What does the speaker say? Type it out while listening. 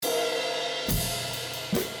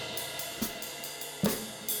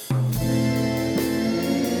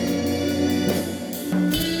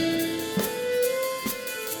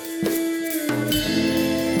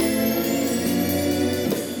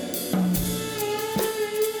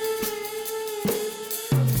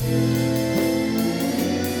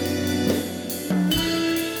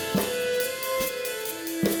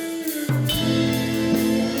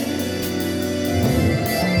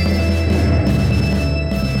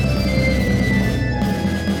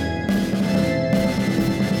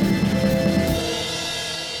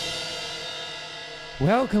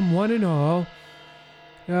Welcome, one and all,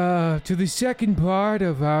 to the second part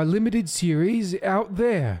of our limited series, Out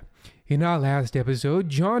There. In our last episode,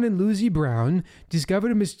 John and Lousy Brown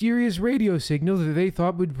discovered a mysterious radio signal that they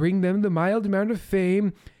thought would bring them the mild amount of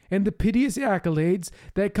fame and the piteous accolades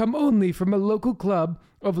that come only from a local club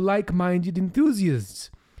of like-minded enthusiasts.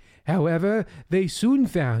 However, they soon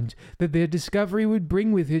found that their discovery would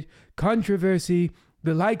bring with it controversy,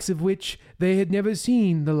 the likes of which they had never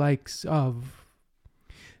seen the likes of.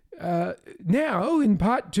 Now, in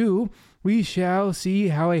part 2, we shall see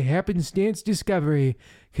how a happenstance discovery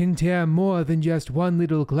can tear more than just one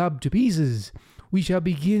little club to pieces. We shall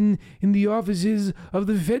begin in the offices of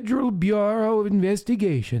the Federal Bureau of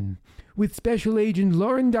Investigation, with Special Agent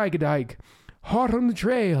Lauren Dykerdike, hot on the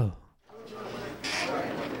trail.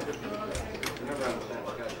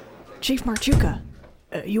 Chief Marchuka,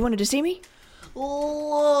 you wanted to see me?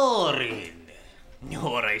 Lauren!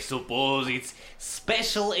 Or I suppose it's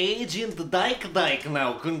Special Agent Dykerdike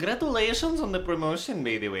now. Congratulations on the promotion,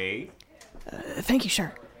 by the way. Thank you,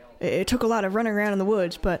 sir. It took a lot of running around in the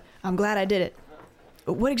woods, but I'm glad I did it.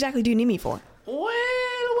 What exactly do you need me for? Well,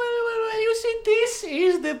 you see, this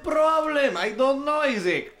is the problem. I don't know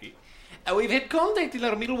exactly. We've had contact in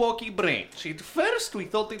our Milwaukee branch. At first, we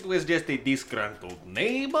thought it was just a disgruntled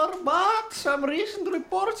neighbor, but some recent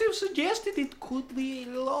reports have suggested it could be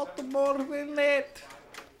a lot more than that.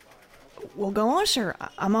 Well, go on, sir.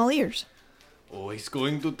 I'm all ears. Oh, it's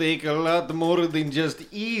going to take a lot more than just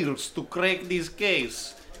ears to crack this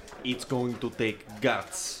case. It's going to take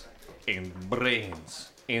guts and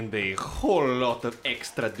brains and a whole lot of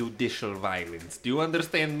extrajudicial violence. Do you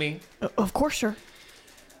understand me? Of course, sir.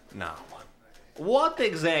 Now, what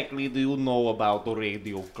exactly do you know about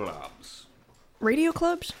radio clubs? Radio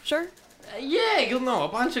clubs, sir? Yeah, you know, a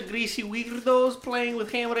bunch of greasy weirdos playing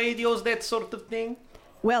with ham radios, that sort of thing.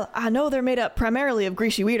 Well, I know they're made up primarily of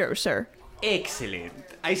greasy weirdos, sir. Excellent.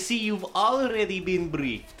 I see you've already been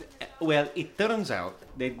briefed. Well, it turns out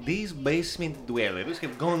that these basement dwellers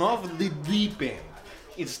have gone off the deep end.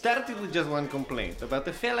 It started with just one complaint about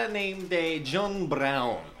a fella named John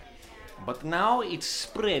Brown. But now it's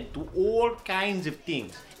spread to all kinds of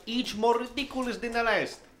things, each more ridiculous than the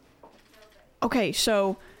last. Okay,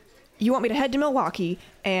 so you want me to head to Milwaukee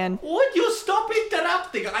and... Would you stop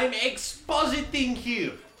interrupting? I'm expositing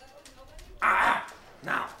here.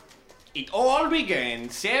 Now, it all began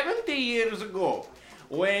 70 years ago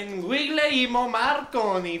when Guglielmo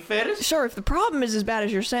Marconi first... Sir, if the problem is as bad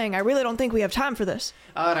as you're saying, I really don't think we have time for this.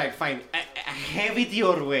 All right, fine. Have it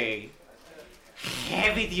your way.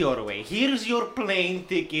 Have it your way. Here's your plane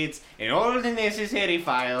tickets and all the necessary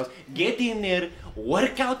files. Get in there,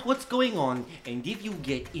 work out what's going on, and if you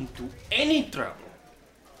get into any trouble,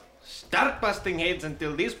 start busting heads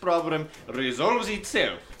until this problem resolves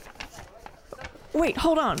itself. Wait,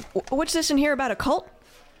 hold on. What's this in here about a cult?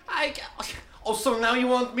 Oh, so now you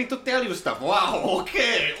want me to tell you stuff? Wow,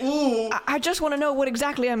 okay. Ooh. I just want to know what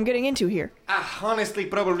exactly I'm getting into here. Honestly,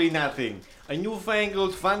 probably nothing. A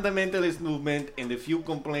newfangled fundamentalist movement and a few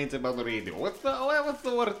complaints about the radio. What's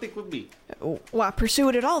the worst it could be? Why, pursue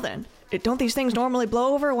it at all then? Don't these things normally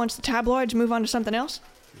blow over once the tabloids move on to something else?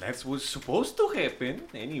 That's what's supposed to happen,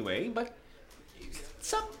 anyway, but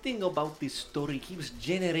something about this story keeps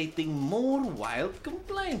generating more wild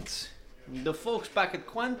complaints. The folks back at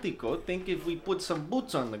Quantico think if we put some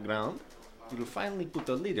boots on the ground, we'll finally put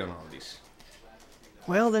a lid on all this.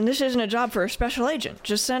 Well, then this isn't a job for a special agent.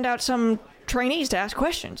 Just send out some trainees to ask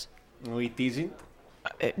questions. No, it isn't?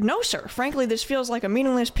 No, sir. Frankly, this feels like a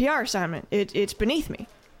meaningless PR assignment. It's beneath me.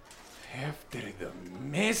 After the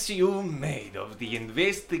mess you made of the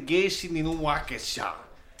investigation in Waukesha,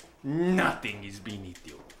 nothing is beneath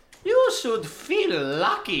you. You should feel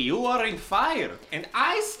lucky you weren't fired, and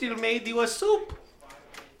I still made you a soup.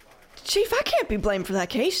 Chief, I can't be blamed for that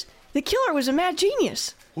case. The killer was a mad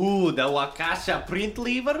genius. Who, the Waukesha print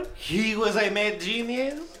lever? He was a mad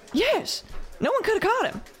genius? Yes. No one could have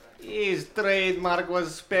caught him. His trademark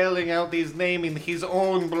was spelling out his name in his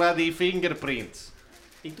own bloody fingerprints.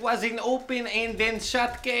 It was an open and then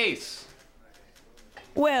shut case.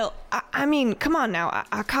 Well, I mean, come on now.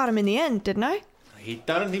 I caught him in the end, didn't I? He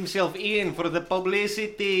turned himself in for the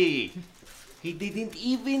publicity. He didn't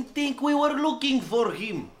even think we were looking for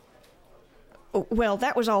him. Well,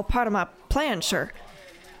 that was all part of my plan, sir.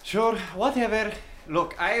 Sure, whatever.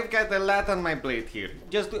 Look, I've got a lot on my plate here.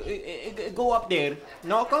 Just go up there,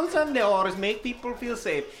 knock on some doors, make people feel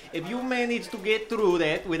safe. If you manage to get through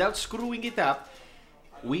that without screwing it up,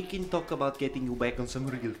 we can talk about getting you back on some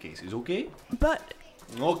real cases, okay? But...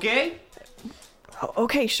 Okay?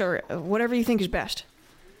 Okay, sir. Whatever you think is best.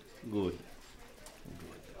 Good.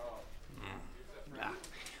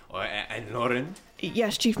 And Lauren?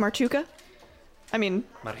 Yes, Chief Marchuka? I mean...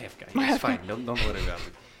 Marhevka. It's fine. Don't worry about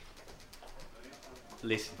it.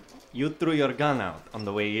 Listen, you threw your gun out on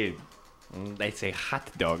the way in. That's a hot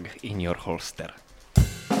dog in your holster.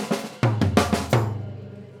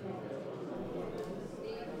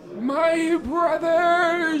 My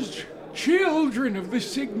brothers, children of the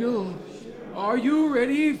signal, are you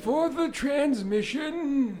ready for the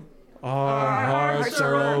transmission? Our hearts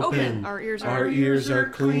are open. Our ears are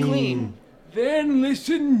clean. Then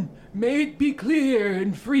listen, may it be clear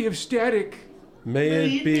and free of static.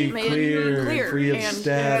 May it be clear and free of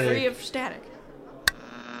static. Free of static.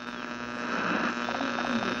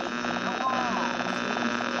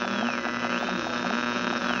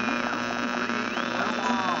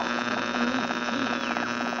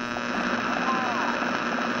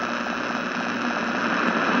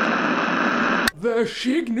 The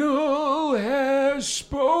signal has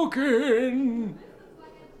spoken.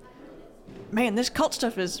 Man, this cult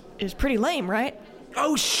stuff is pretty lame, right?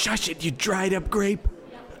 Oh, shush it, you dried up grape.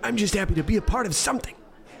 I'm just happy to be a part of something.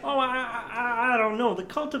 Oh, I don't know. The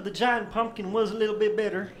Cult of the Giant Pumpkin was a little bit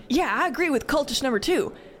better. Yeah, I agree with cultist number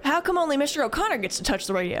 2. How come only Mr. O'Connor gets to touch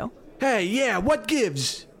the radio? Hey, yeah, what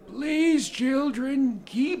gives? Please, children,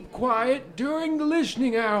 keep quiet during the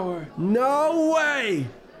listening hour. No way!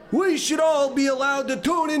 We should all be allowed to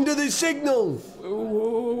tune into the signal.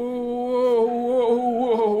 Whoa.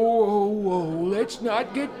 Let's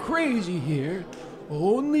not get crazy here.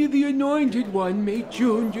 Only the Anointed One may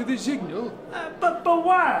tune to the signal. But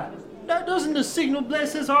why? Doesn't the signal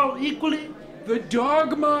bless us all equally? The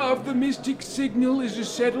dogma of the mystic signal is a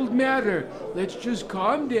settled matter. Let's just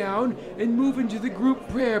calm down and move into the group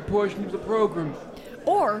prayer portion of the program.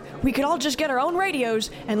 Or we could all just get our own radios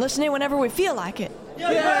and listen in whenever we feel like it.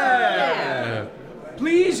 Yeah!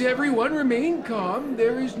 Please, everyone, remain calm.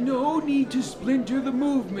 There is no need to splinter the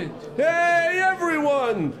movement. Hey,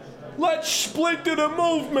 everyone! Let's splinter the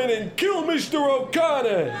movement and kill Mr.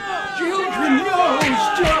 O'Connor! Children, no!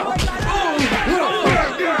 Stop!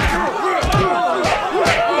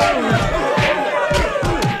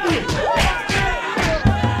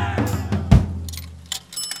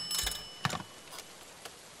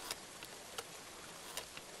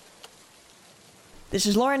 This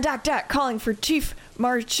is Lauren Dak calling for Chief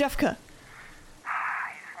Marchevka.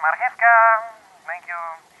 Marhevka, thank you.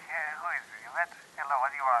 Who is that? Hello, what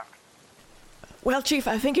do you want? Well, Chief,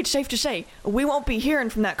 I think it's safe to say we won't be hearing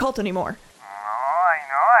from that cult anymore. Oh, I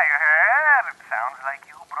know, I heard. It sounds like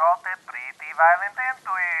you brought a pretty violent end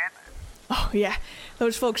to it. Oh, yeah.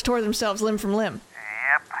 Those folks tore themselves limb from limb.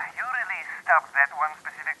 Yep, you really stopped that one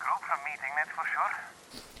specific group from meeting, that's for sure.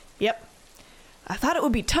 Yep. I thought it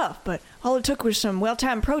would be tough, but all it took was some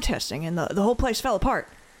well-timed protesting, and the whole place fell apart.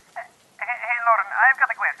 Hey, Lauren, I've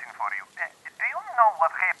got a question for you. Do you know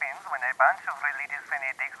what happens when a bunch of religious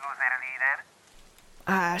fanatics lose their leader?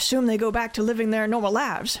 I assume they go back to living their normal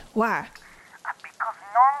lives. Why? Because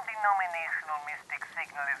non-denominational mystic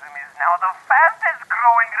signalism is now the fastest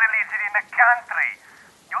growing religion in the country.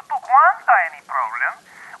 You took one tiny problem,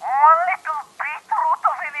 one little beetroot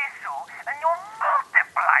of an issue, and you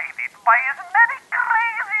multiplied it by as many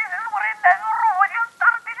crazies as were in that room when you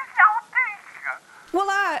started shouting. Well,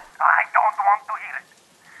 I don't want to hear it.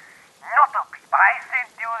 Not a peep. I sent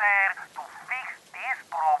you there to fix this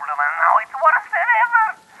problem, and now it's worse than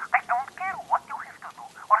ever. I don't care what you have to do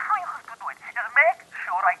or how you have to do it. Just make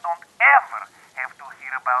sure I don't ever have to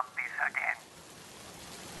hear about this again.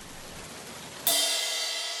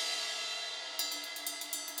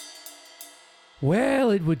 Well,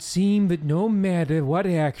 it would seem that no matter what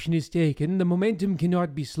action is taken, the momentum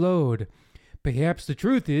cannot be slowed. Perhaps the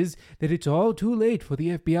truth is that it's all too late for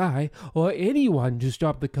the FBI or anyone to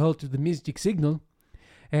stop the cult of the mystic signal.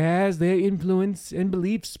 As their influence and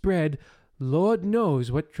beliefs spread, Lord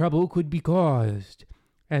knows what trouble could be caused,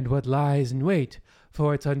 and what lies in wait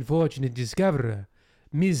for its unfortunate discoverer,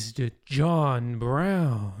 Mr. John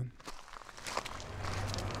Brown.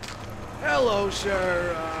 Hello,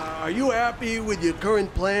 sir. Are you happy with your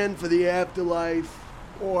current plan for the afterlife?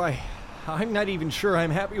 Boy, I'm not even sure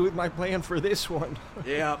I'm happy with my plan for this one.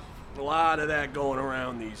 Yep, a lot of that going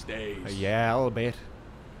around these days. Yeah, a bit.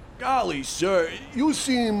 Golly, sir, you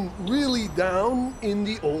seem really down in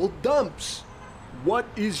the old dumps. What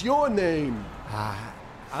is your name?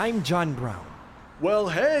 I'm John Brown. Well,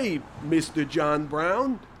 hey, Mr. John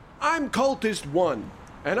Brown. I'm Cultist 1,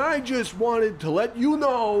 and I just wanted to let you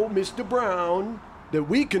know, Mr. Brown, that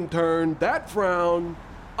we can turn that frown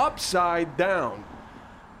upside down.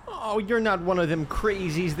 Oh, you're not one of them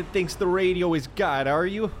crazies that thinks the radio is God, are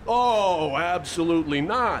you? Oh, absolutely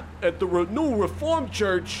not. At the new Reformed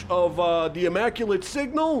Church of the Immaculate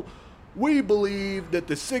Signal, we believe that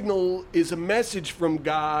the signal is a message from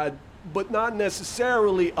God, but not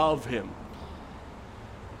necessarily of him.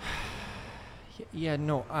 Yeah,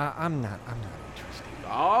 no, I'm not interested.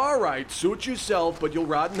 All right, suit yourself, but you'll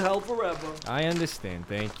rot in hell forever. I understand,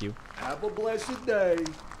 thank you. Have a blessed day.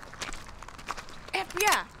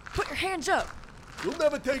 FBI, put your hands up. You'll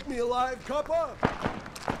never take me alive, cuppa.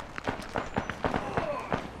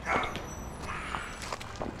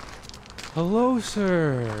 Hello,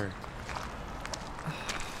 sir.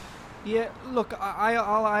 Yeah, look, I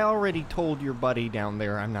already told your buddy down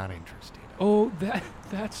there I'm not interested. Oh,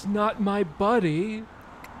 that's not my buddy.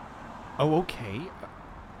 Oh, okay.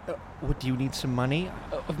 What, do you need some money?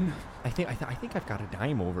 I think I've got a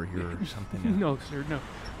dime over here or something. No, sir, no.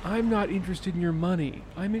 I'm not interested in your money.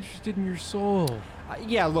 I'm interested in your soul.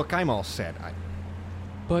 Yeah, look, I'm all set.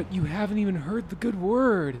 But you haven't even heard the good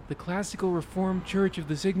word. The Classical Reformed Church of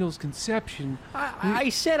the Signal's conception. I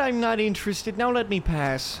said I'm not interested. Now let me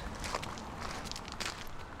pass.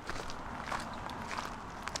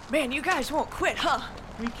 Man, you guys won't quit, huh?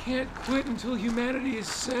 We can't quit until humanity is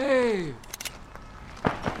saved.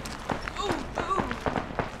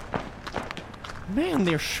 Man,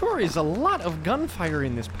 there sure is a lot of gunfire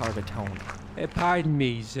in this part of town. Pardon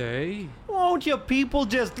me, sir. Won't you people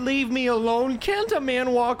just leave me alone? Can't a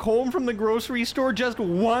man walk home from the grocery store just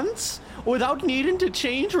once without needing to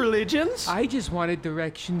change religions? I just wanted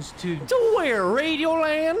directions to... To where?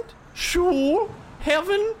 Radioland? Shul?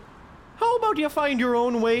 Heaven? How about you find your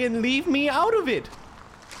own way and leave me out of it?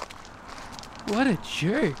 What a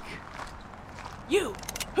jerk. You!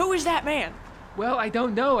 Who is that man? Well, I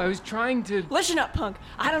don't know. I was trying to... Listen up, punk.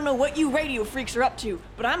 I don't know what you radio freaks are up to,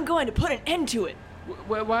 but I'm going to put an end to it.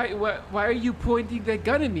 Why are you pointing that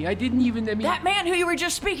gun at me? I didn't even, That man who you were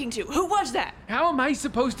just speaking to, who was that? How am I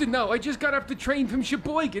supposed to know? I just got off the train from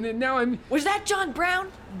Sheboygan and now I'm... Was that John Brown?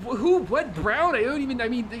 Who? What? Brown? I don't even...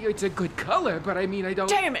 it's a good color, but I don't...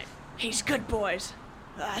 Damn it! He's good, boys.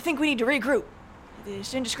 I think we need to regroup.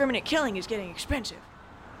 This indiscriminate killing is getting expensive.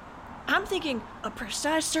 I'm thinking a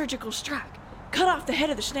precise surgical strike. Cut off the head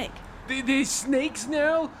of the snake. There's snakes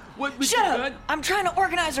now? What was Shut up! I'm trying to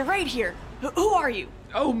organize a raid here. Who are you?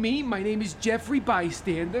 Oh, me? My name is Jeffrey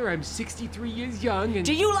Bystander. I'm 63 years young and...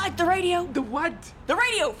 Do you like the radio? The what? The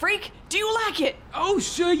radio, freak! Do you like it? Oh,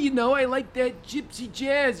 sure, I like that gypsy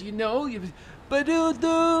jazz,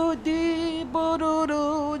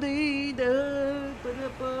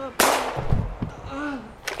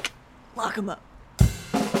 Lock him up.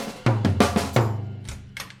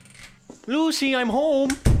 Lucy, I'm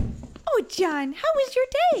home. Oh, John, how was your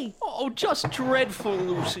day? Oh, just dreadful,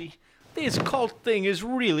 Lucy. This cult thing is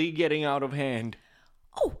really getting out of hand.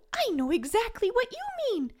 Oh, I know exactly what you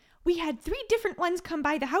mean. We had 3 different ones come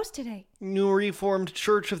by the house today. New Reformed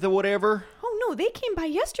Church of the whatever? Oh, no, they came by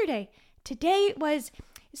yesterday. Today it was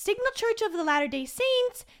Signal Church of the Latter-day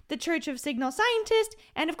Saints, the Church of Signal Scientists,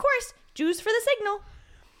 and of course, Jews for the Signal.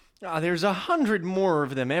 There's 100 more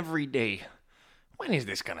of them every day. When is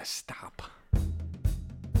this gonna stop?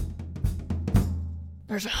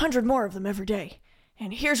 There's 100 more of them every day,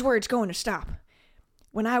 and here's where it's going to stop.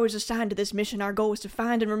 When I was assigned to this mission, our goal was to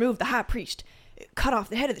find and remove the high priest, cut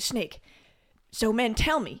off the head of the snake. So men,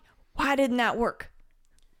 tell me, why didn't that work?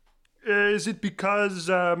 Is it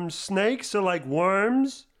because snakes are like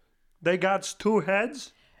worms? They got 2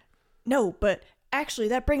 heads? No, but actually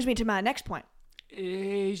that brings me to my next point.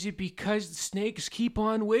 Is it because the snakes keep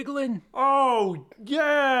on wiggling? Oh,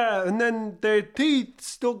 yeah, and then their teeth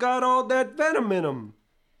still got all that venom in them.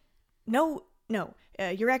 No,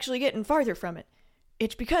 you're actually getting farther from it.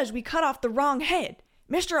 It's because we cut off the wrong head.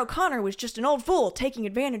 Mr. O'Connor was just an old fool taking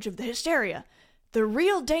advantage of the hysteria. The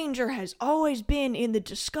real danger has always been in the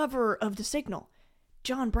discoverer of the signal,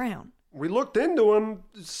 John Brown. We looked into him.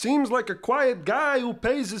 Seems like a quiet guy who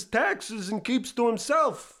pays his taxes and keeps to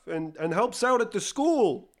himself and helps out at the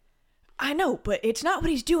school. I know, but it's not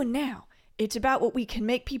what he's doing now. It's about what we can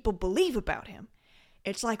make people believe about him.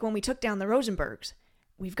 It's like when we took down the Rosenbergs.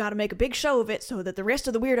 We've got to make a big show of it so that the rest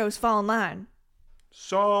of the weirdos fall in line.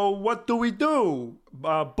 So what do we do?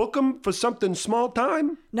 Book him for something small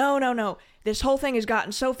time? No. This whole thing has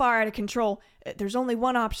gotten so far out of control, there's only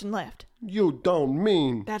one option left. You don't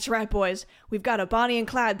mean... That's right, boys. We've got to Bonnie and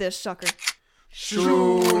Clyde this sucker.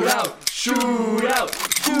 Shoot out,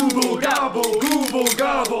 google gobble, google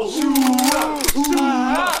gobble, shoot out,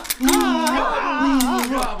 google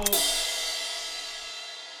gobble.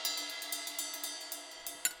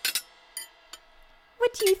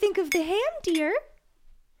 What do you think of the ham, dear?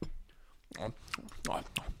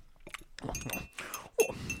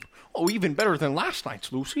 Oh, even better than last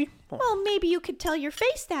night's, Lucy. Well, maybe you could tell your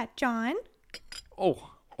face that, John.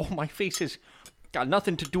 Oh, my face has got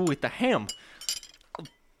nothing to do with the ham.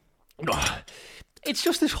 It's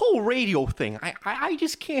just this whole radio thing. I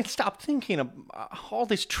just can't stop thinking of all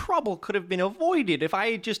this trouble could have been avoided if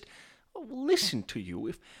I had just listened to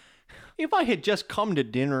you. If I had just come to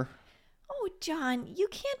dinner. Oh, John, you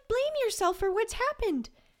can't blame yourself for what's happened.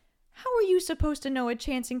 How are you supposed to know a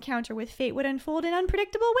chance encounter with fate would unfold in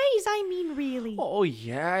unpredictable ways? I mean, really. Oh,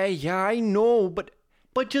 yeah, I know, but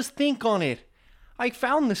just think on it. I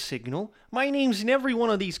found the signal. My name's in every one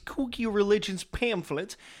of these kooky religions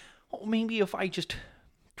pamphlets. Oh, maybe if I just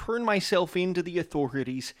turn myself in to the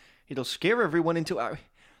authorities, it'll scare everyone into... I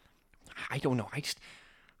don't know, I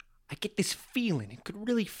get this feeling it could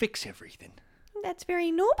really fix everything. That's very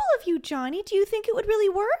noble of you, Johnny. Do you think it would really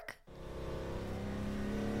work?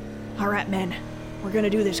 All right, men. We're gonna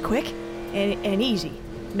do this quick and easy.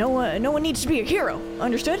 No one needs to be a hero.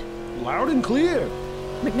 Understood? Loud and clear.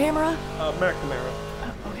 McNamara? McNamara.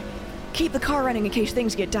 Okay. Keep the car running in case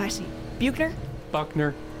things get dicey. Buchner?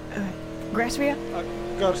 Buckner. Grasvia?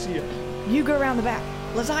 Garcia. You go around the back.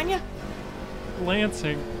 Lasagna?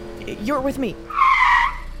 Lansing. You're with me.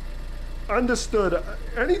 Understood.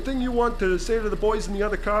 Anything you want to say to the boys in the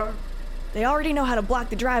other car? They already know how to block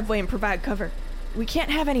the driveway and provide cover. We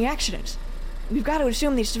can't have any accidents. We've got to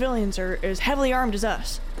assume these civilians are as heavily armed as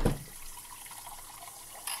us.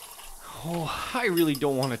 Oh, I really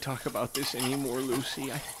don't want to talk about this anymore,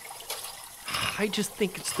 Lucy. I just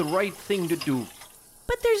think it's the right thing to do.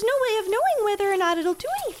 But there's no way of knowing whether or not it'll do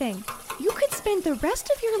anything. You could spend the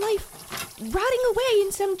rest of your life rotting away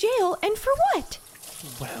in some jail, and for what?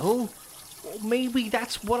 Well, maybe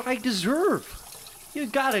that's what I deserve. You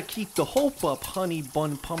gotta keep the hope up, honey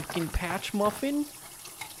bun pumpkin patch muffin.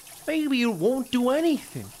 Maybe it won't do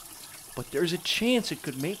anything, but there's a chance it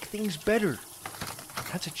could make things better.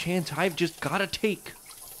 That's a chance I've just gotta take.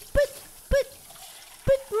 But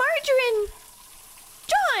Margarine...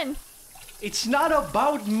 John! It's not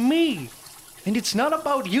about me, and it's not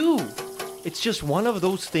about you. It's just one of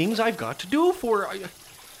those things I've got to do for,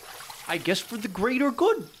 I guess, for the greater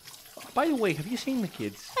good. By the way, have you seen the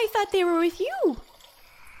kids? I thought they were with you.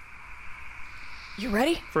 You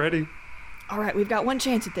ready? Freddy. All right, we've got one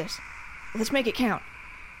chance at this. Let's make it count.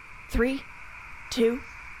 3, 2,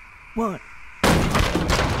 1.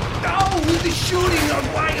 Oh, with the shooting!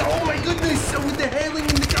 Oh my goodness! With the hailing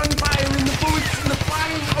and the gunfire and the bullets and the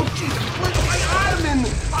flying! Oh jeez! Look, my ottoman!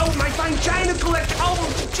 Oh, my fine china collection! Oh,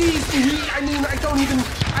 jeez! I mean, I don't even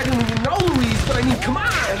know Louise, but I mean, come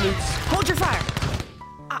on! Hold your fire.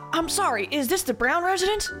 I'm sorry, is this the Brown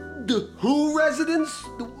residence? The who residence?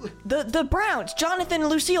 The Browns, Jonathan and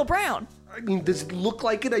Lucille Brown. I mean, does it look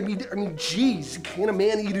like it? I mean, jeez, can a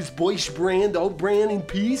man eat his boyish brand, old brand in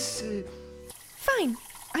peace? Fine.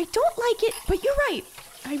 I don't like it, but you're right.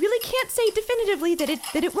 I really can't say definitively that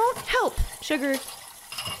it won't help, Sugar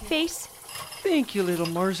Face. Thank you, little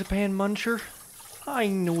marzipan muncher. I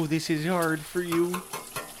know this is hard for you.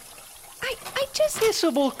 I just...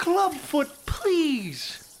 Kissable Clubfoot,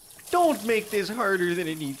 please. Don't make this harder than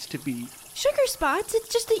it needs to be. Sugar Spots, it's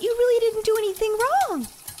just that you really didn't do anything wrong.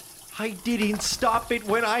 I didn't stop it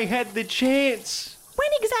when I had the chance. When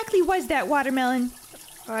exactly was that, Watermelon?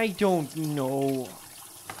 I don't know.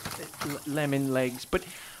 Lemon legs, but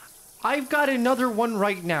I've got another one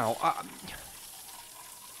right now.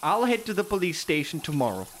 I'll head to the police station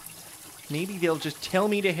tomorrow. Maybe they'll just tell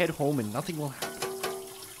me to head home and nothing will happen.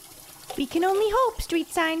 We can only hope, Street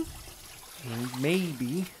Sign. And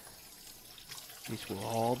maybe this will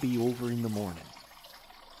all be over in the morning.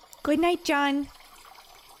 Good night, John.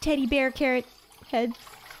 Teddy bear carrot head.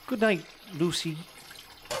 Good night, Lucy.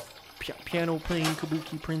 Piano playing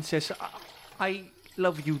kabuki princess. I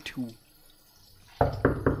love you too.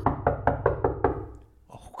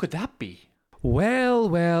 Who could that be? Well,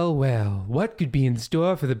 what could be in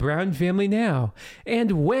store for the Brown family now?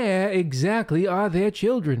 And where exactly are their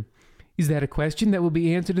children? Is that a question that will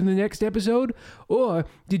be answered in the next episode? Or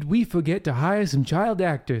did we forget to hire some child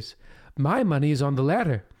actors? My money is on the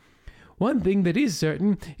latter. One thing that is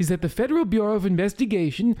certain is that the Federal Bureau of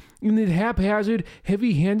Investigation, in its haphazard,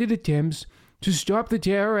 heavy-handed attempts to stop the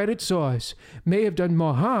terror at its source, may have done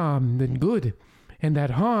more harm than good, and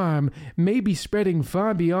that harm may be spreading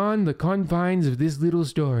far beyond the confines of this little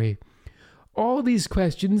story. All these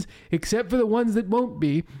questions, except for the ones that won't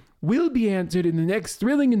be, will be answered in the next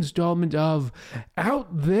thrilling installment of Out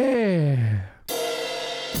There.